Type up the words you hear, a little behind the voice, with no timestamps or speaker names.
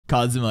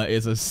Kazuma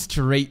is a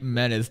straight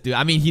menace, dude.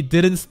 I mean, he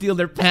didn't steal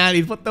their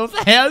panties, but those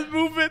hand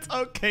movements,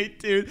 okay,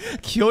 dude.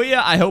 Kyoya,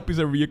 I hope he's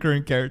a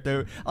reoccurring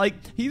character. Like,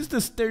 he's the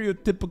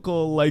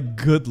stereotypical, like,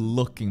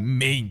 good-looking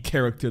main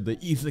character, the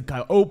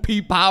isekai OP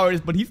powers,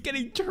 but he's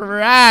getting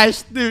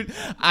trashed, dude.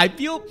 I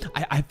feel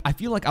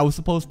like I was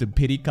supposed to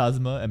pity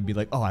Kazuma and be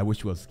like, oh, I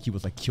wish he was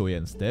like Kyoya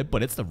instead,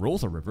 but it's the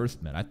roles are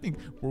reversed, man. I think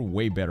we're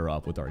way better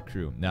off with our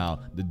crew. Now,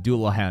 the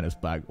Dullahan is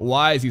back.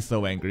 Why is he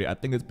so angry? I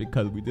think it's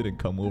because we didn't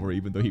come over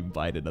even though he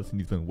invited us and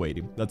he's been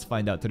waiting. Let's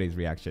find out today's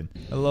reaction.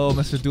 Hello,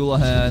 Mr.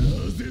 Dullahan.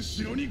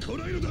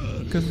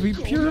 Because we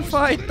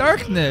purified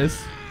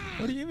darkness.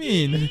 What do you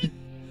mean?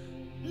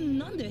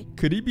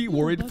 Could he be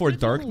worried for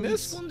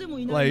darkness?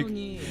 Like,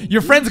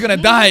 your friend's gonna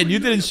die and you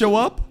didn't show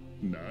up?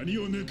 He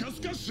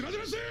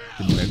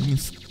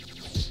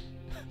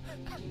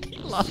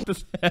lost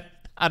his head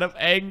out of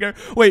anger.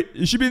 Wait,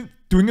 is she been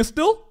doing it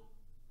still?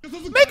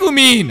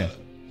 Megumin!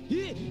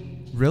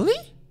 Really?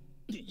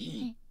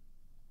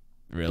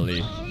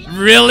 Really?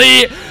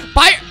 Really?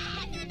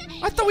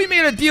 I thought we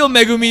made a deal,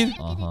 Megumin.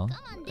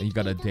 You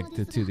got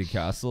addicted to the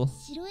castle.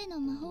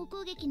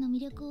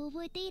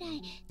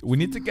 We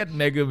need to get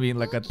Megumin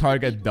like a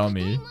target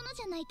dummy.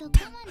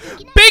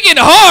 Big and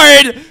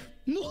hard!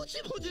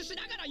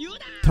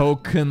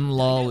 Token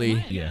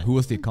lolly. Yeah, who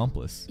was the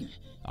accomplice?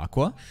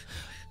 Aqua?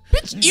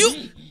 Bitch,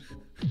 you!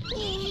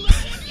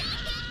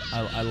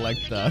 I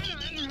like that.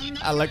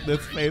 I like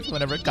this face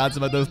whenever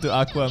Kazuma does to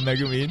Aqua and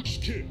Megumin.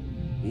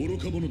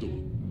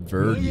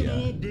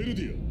 Verdia.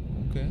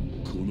 Okay.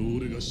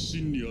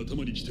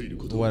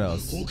 What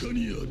else?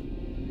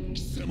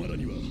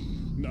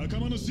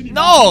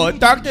 No,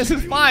 darkness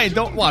is fine.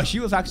 Don't watch. He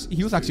was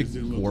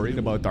actually worried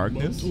about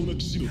darkness.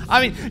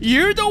 I mean,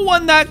 you're the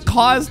one that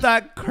caused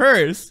that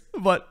curse.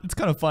 But it's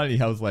kind of funny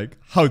how it's like,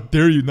 how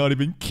dare you not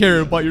even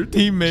care about your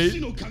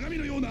teammate?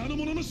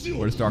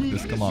 Where's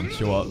darkness? Come on,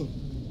 show up.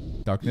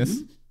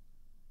 Darkness?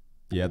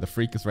 Yeah, the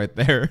freak is right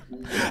there.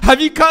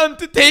 Have you come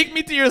to take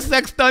me to your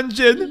sex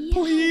dungeon?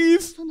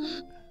 Please?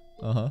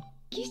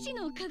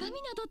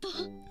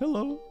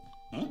 Hello.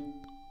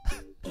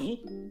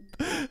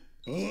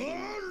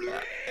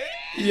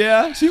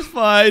 Yeah, she's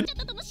fine.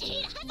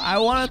 I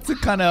wanted to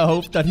kind of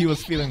hope that he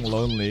was feeling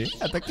lonely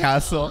at the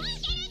castle.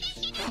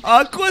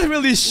 Aqua's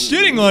really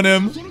shitting on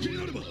him.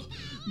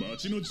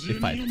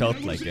 If I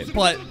felt like it.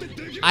 But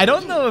I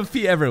don't know if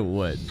he ever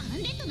would.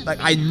 Like,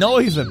 I know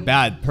he's a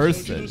bad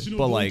person,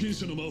 but like...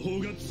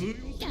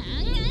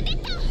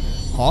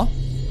 Huh?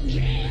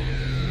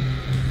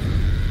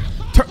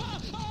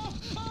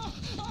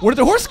 Where did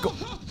the horse go?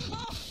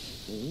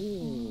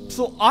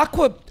 So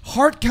Aqua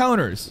hard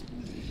counters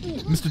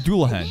Mr.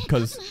 Dullahan,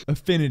 because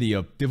affinity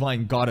of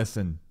divine goddess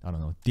and, I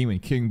don't know, demon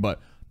king, but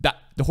that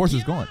the horse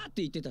is gone.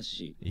 He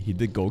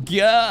did go,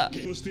 yeah.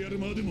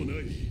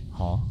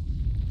 Huh?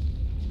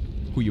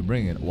 Who you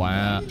bringing?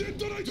 Wow.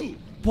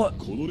 What?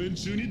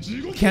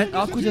 Can't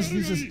Aqua just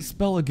use his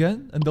spell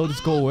again and they'll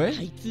just go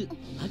away?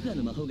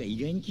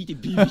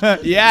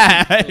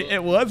 Yeah,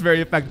 it was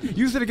very effective.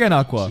 Use it again,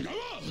 Aqua.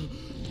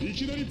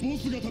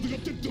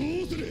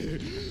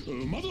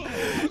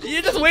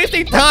 You're just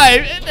wasting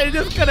time. They're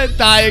just gonna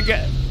die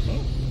again.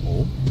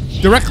 Oh.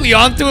 Directly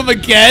onto him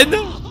again?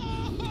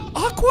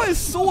 Aqua is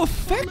so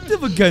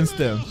effective against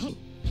him.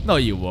 No,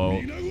 you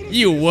won't.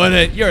 You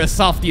wouldn't. You're a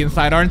softie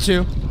inside, aren't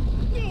you?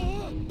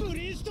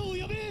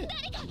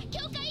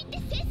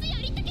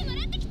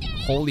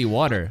 Holy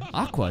water.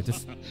 Aqua,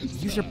 just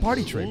use your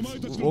party tricks.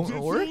 Won't it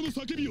work?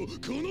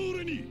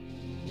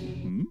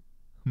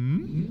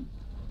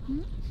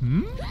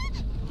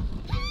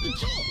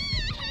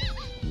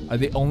 Are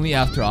they only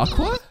after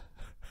Aqua?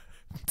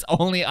 It's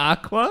only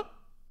Aqua?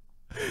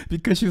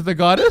 Because she's the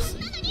goddess?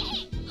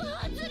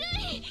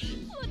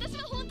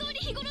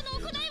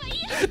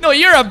 No,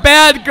 you're a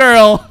bad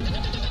girl!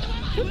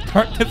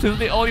 Darkness is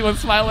the only one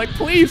smiling like,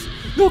 please!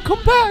 No,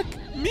 come back!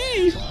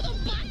 Me!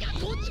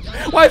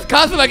 Why is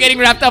Kazuma getting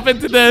wrapped up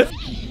into this?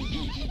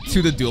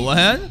 To the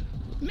Dullahan?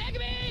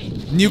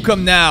 Nuke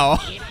him now.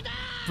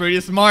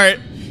 Pretty smart.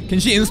 Can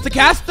she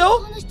insta-cast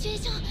though?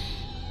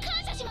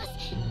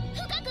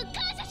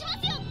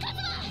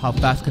 How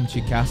fast can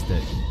she cast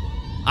it?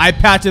 Eye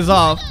patch is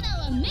off.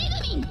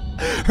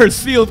 Her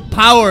sealed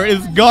power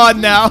is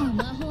gone now.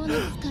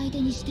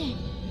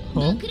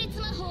 Huh?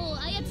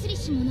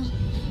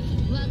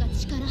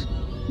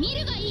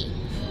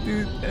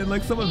 Dude, and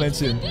like someone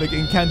mentioned, like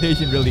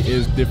incantation really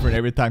is different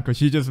every time because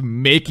she's just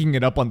making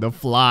it up on the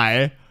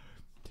fly.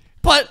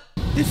 But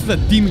this is a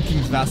Demon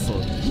King's vassal.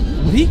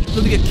 Will he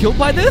really get killed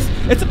by this?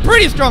 It's a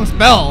pretty strong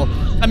spell.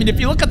 I mean, if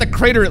you look at the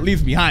crater it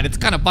leaves behind, it's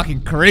kind of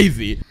fucking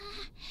crazy.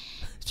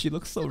 She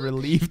looks so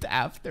relieved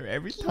after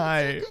every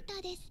time.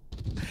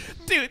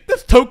 Dude,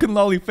 this token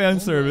lolly fan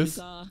service.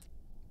 Alright,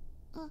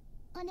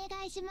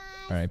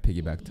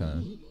 piggyback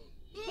time.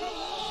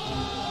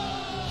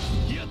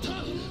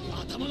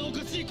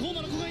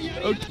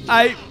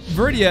 Okay,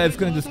 Verdia is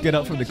gonna just get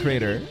up from the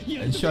crater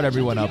and shut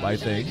everyone up, I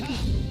think.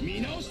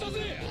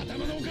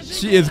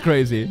 She is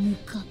crazy.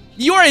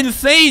 You are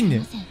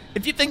insane!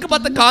 If you think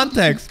about the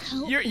context,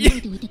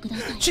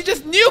 She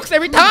just nukes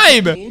every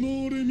time!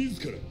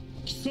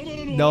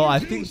 No, I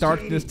think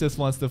Darkness just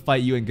wants to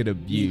fight you and get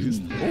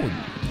abused. Oh,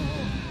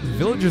 the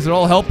villagers are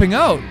all helping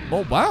out.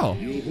 Oh, wow.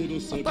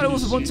 I thought it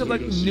was a bunch of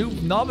like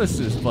noob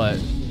novices, but...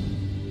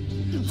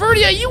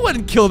 Verdia, you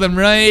wouldn't kill them,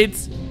 right?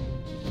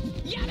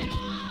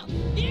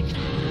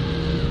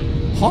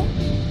 Huh?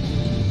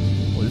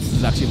 Oh, this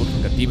is actually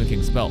looking like a Demon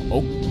King spell.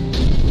 Oh.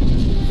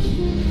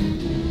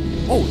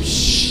 Oh,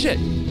 shit.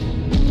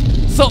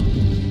 So...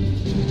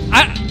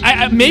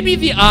 maybe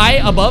the eye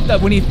above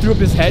that when he threw up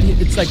his head,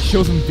 it's like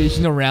shows him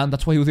vision around.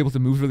 That's why he was able to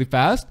move really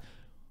fast.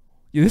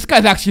 Yeah, this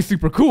guy's actually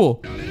super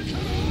cool.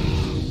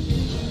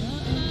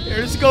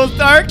 Here goes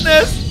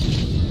Darkness.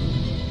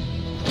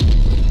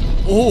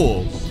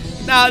 Oh,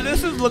 now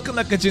this is looking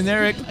like a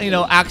generic, you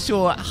know,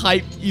 actual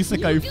hype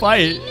isekai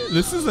fight.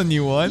 This is a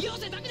new one.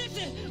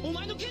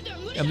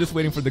 I'm just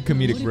waiting for the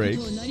comedic break.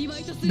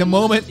 The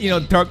moment, you know,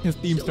 Darkness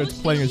theme starts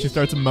playing and she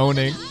starts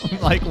moaning,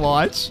 like,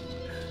 watch.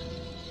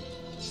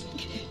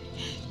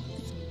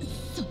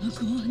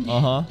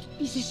 Uh-huh.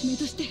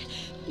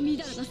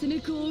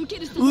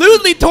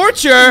 Lewdly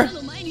torture?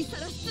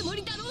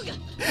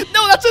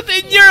 No, that's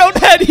within your own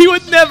head. He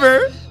would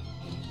never.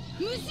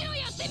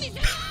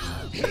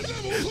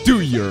 Do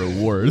your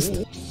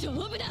worst.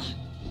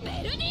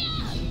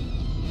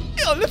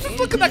 Yo, this is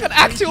looking like an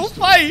actual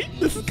fight.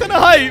 This is kind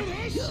of hype.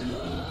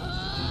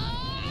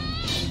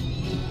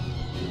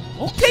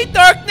 Okay,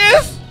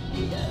 Darkness.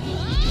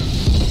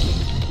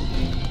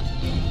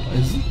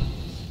 Is he?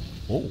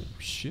 Oh,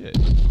 shit.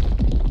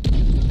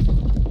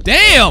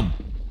 Damn!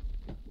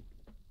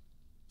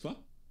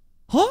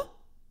 Huh?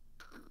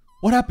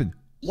 What happened?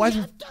 Why is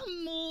it...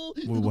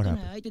 What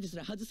happened?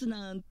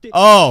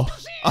 Oh!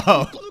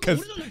 Oh,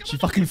 because she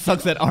fucking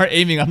sucks at art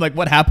aiming. I'm like,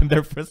 what happened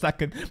there for a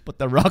second? But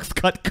the rocks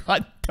got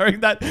cut during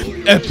that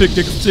epic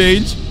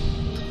exchange.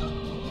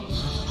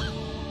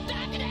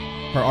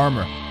 Her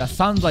armor. That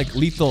sounds like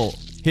lethal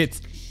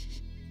hits.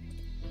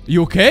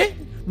 You okay?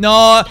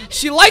 No,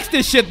 she likes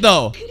this shit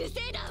though.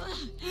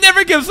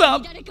 Never gives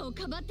up.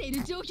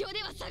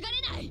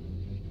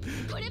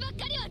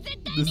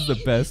 This is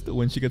the best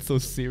when she gets so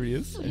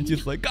serious and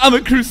she's like, I'm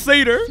a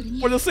crusader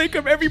for the sake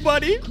of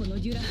everybody.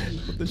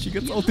 But then she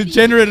gets all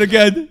degenerate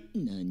again.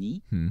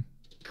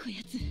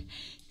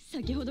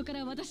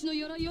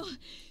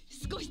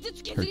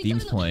 Her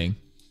theme's playing.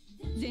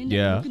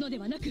 Yeah.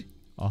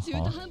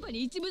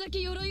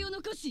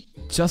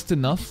 Just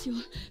enough.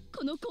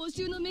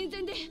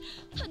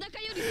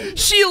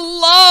 She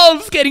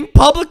loves getting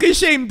publicly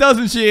shamed,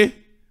 doesn't she?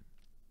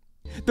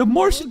 The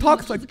more she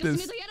talks like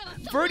this,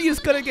 Verdi is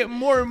gonna get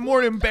more and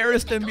more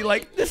embarrassed and be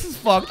like, this is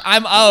fucked,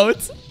 I'm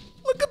out.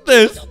 Look at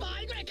this.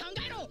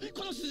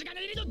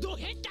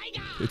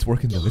 It's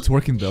working though, it's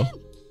working though.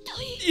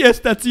 Yes,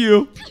 that's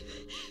you.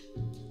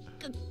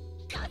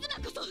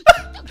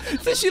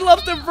 So she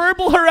loves the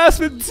verbal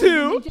harassment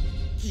too.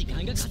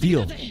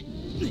 Steel.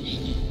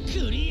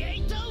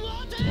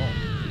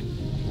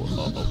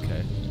 Oh,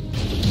 okay.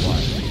 Why?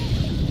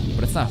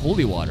 But it's not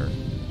holy water.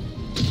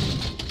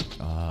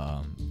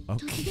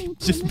 Okay.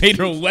 Just made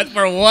her wet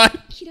for what?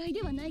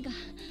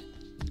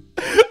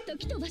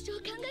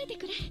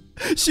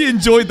 She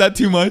enjoyed that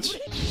too much.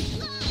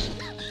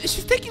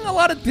 She's taking a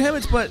lot of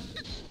damage, but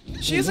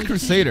she is a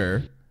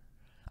crusader.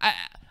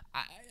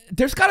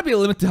 There's gotta be a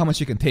limit to how much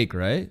she can take,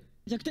 right?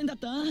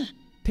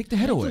 Take the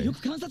head away.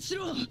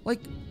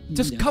 Like,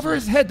 just cover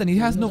his head, then he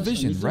has no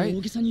vision, right?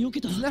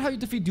 Isn't that how you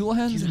defeat dual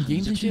hands in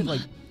games and shit? Like,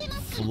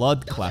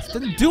 flood class.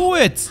 Then do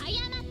it!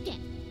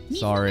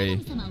 Sorry.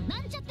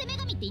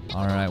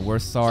 Alright, we're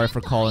sorry for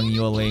calling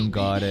you a lame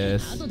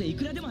goddess.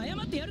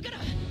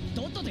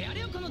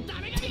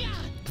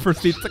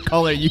 Proceeds to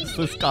call her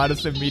useless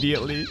goddess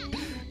immediately.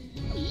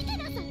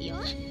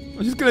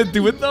 I'm just gonna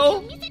do it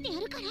though?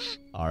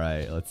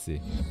 Alright, let's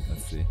see.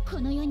 Let's see.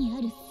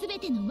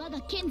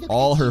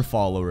 All her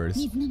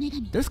followers.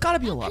 There's gotta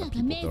be a lot of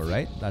people though,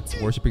 right? That's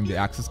worshipping the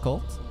Axis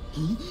cult.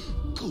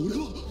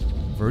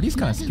 Verdi's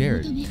kind of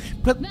scared.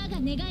 But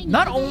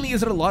not only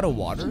is it a lot of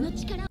water,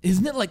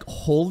 isn't it like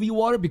holy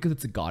water because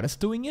it's a goddess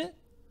doing it?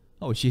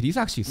 Oh shit, he's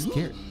actually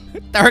scared.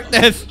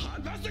 Darkness!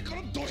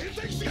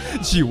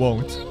 She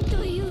won't.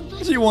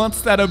 She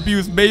wants that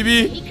abuse,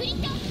 baby.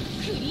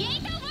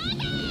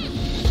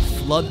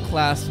 Flood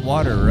class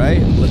water,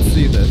 right? Let's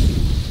see this.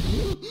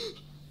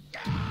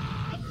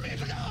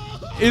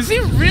 Is he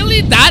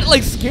really that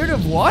like scared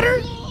of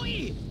water?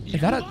 Is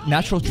that a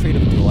natural trait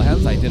of dual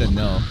hands? I didn't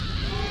know.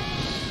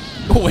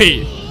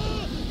 Wait.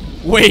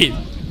 Wait.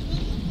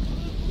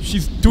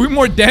 She's doing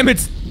more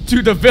damage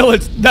to the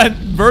village than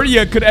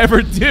Verdia could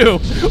ever do.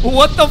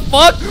 What the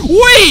fuck?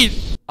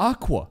 Wait!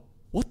 Aqua.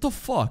 What the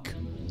fuck?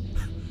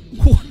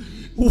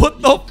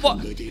 What the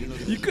fuck?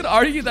 You could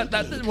argue that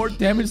that did more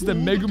damage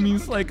than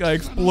Megumin's like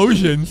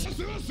explosions.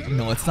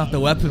 No, it's not the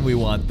weapon we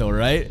want though,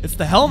 right? It's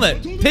the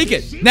helmet. Take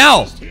it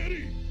now.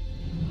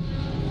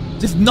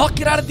 Just knock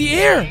it out of the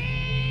air.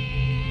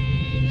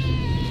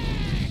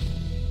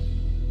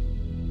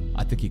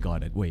 I think he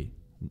got it. Wait.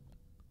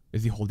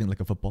 Is he holding like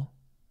a football?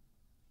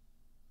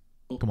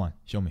 Come on,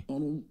 show me.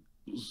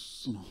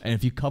 And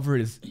if you cover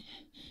his...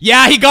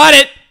 Yeah, he got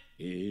it!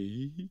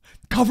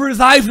 Cover his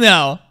eyes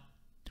now!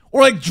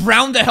 Or like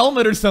drown the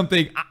helmet or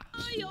something.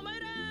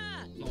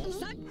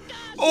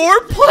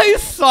 Or play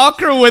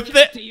soccer with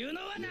it.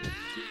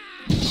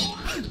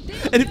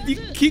 And if you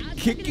keep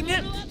kicking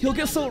it, he'll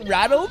get so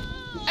rattled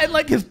and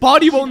like his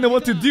body won't know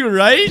what to do,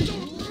 right?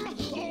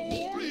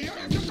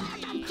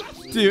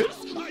 Dude,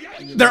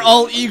 they're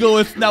all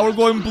egoists now. We're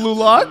going blue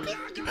lock.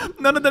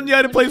 None of them knew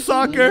how to play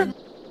soccer.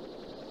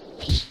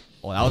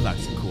 Oh, that was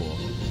actually cool.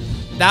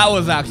 That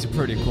was actually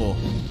pretty cool.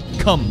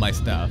 Come, my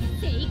staff.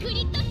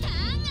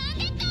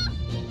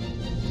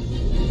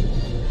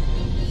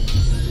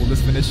 Will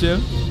this finish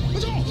him?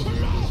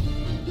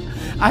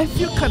 I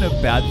feel kind of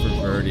bad for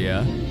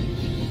Verdia.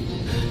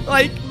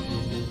 Like,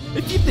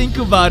 if you think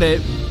about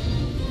it,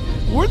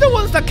 we're the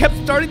ones that kept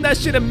starting that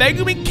shit and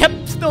Megumi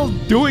kept still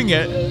doing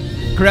it.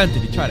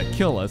 Granted, he tried to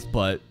kill us,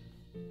 but...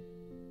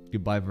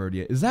 Goodbye,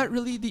 Verdia. Is that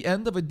really the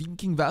end of a Demon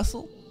King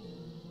vassal?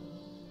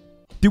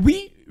 Did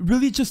we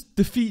really just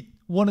defeat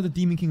one of the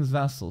Demon King's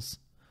vassals?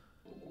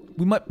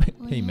 We might...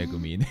 Hey,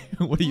 Megumi,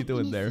 what are you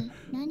doing there?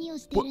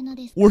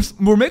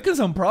 We're making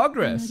some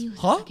progress.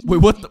 Huh? Wait,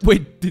 what?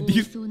 Wait, did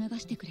these...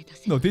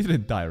 No, they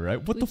didn't die,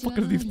 right? What the fuck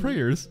are these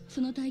prayers?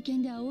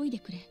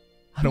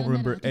 I don't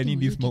remember any of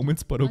these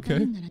moments, but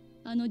okay.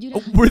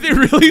 Oh, were they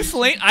really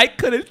slain? I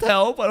couldn't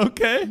tell, but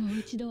okay.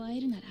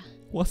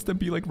 Watch them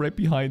be like right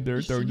behind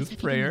her during this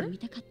prayer.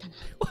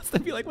 Watch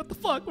them be like, what the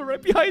fuck? We're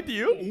right behind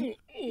you.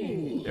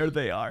 There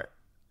they are.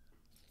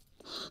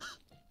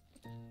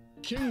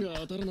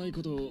 There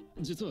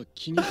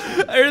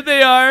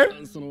they are.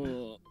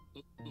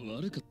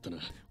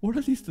 What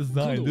are these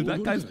designs? Dude,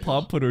 that guy's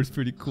palm putter is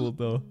pretty cool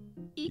though.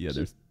 Yeah,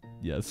 there's...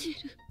 Yes.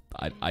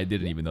 I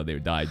didn't even know they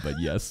died, but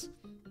yes.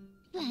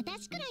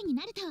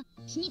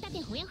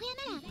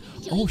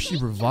 Oh, she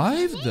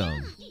revived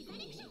them.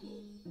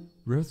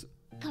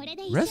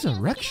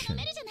 Resurrection.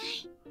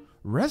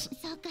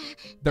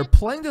 They're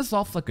playing this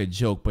off like a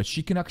joke, but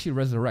she can actually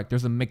resurrect.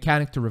 There's a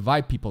mechanic to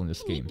revive people in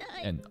this game,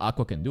 and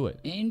Aqua can do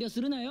it.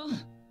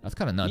 That's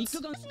kind of nuts.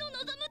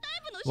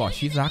 Wow,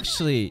 she's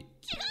actually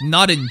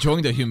not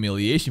enjoying the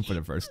humiliation for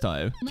the first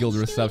time. Guild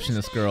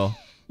receptionist girl.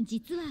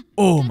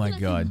 Oh my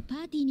god.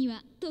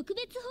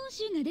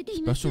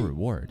 Special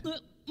reward.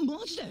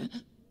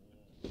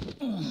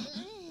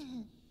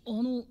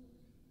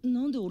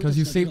 Because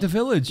you saved the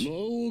village.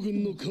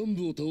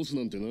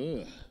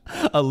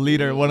 A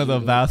leader, one of the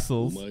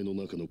vassals.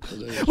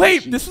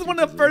 Wait, this is one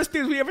of the first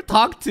things we ever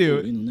talked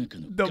to.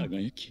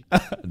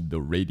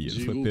 The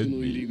radiance within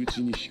me.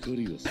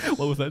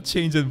 What was that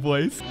change in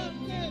voice?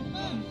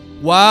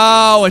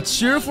 Wow, a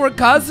cheer for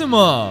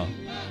Kazuma.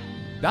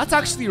 That's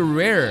actually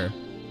rare.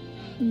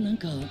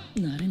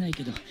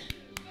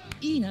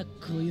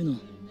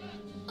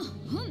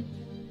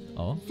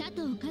 Oh?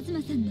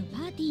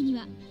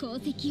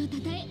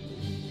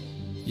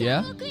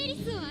 Yeah?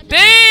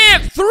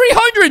 Damn!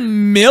 300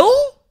 mil?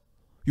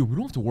 Yo, we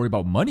don't have to worry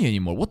about money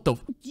anymore. What the...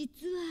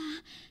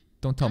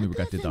 Don't tell me we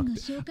got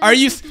deducted. Are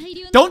you...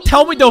 Don't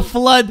tell me the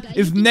flood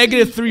is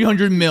negative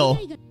 300 mil.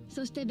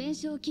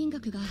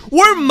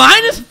 We're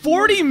minus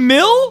 40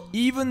 mil?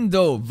 Even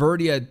though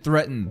Verdia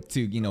threatened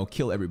to, you know,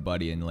 kill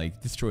everybody and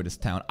like destroy this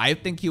town, I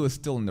think he was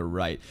still in the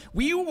right.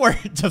 We were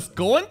just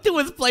going to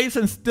his place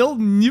and still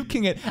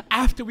nuking it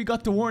after we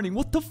got the warning.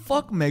 What the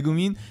fuck,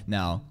 Megumin?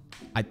 Now,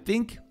 I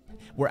think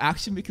we're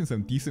actually making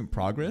some decent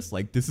progress.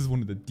 Like, this is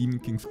one of the Demon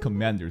King's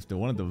commanders. They're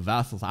one of the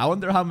vassals. I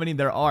wonder how many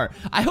there are.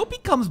 I hope he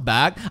comes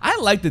back. I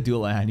like the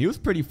duel hand. He was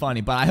pretty funny,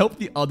 but I hope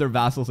the other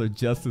vassals are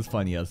just as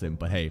funny as him.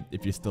 But hey,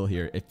 if you're still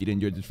here, if you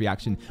enjoyed this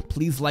reaction,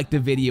 please like the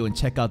video and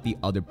check out the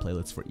other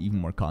playlists for even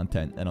more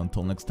content. And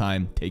until next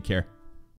time, take care.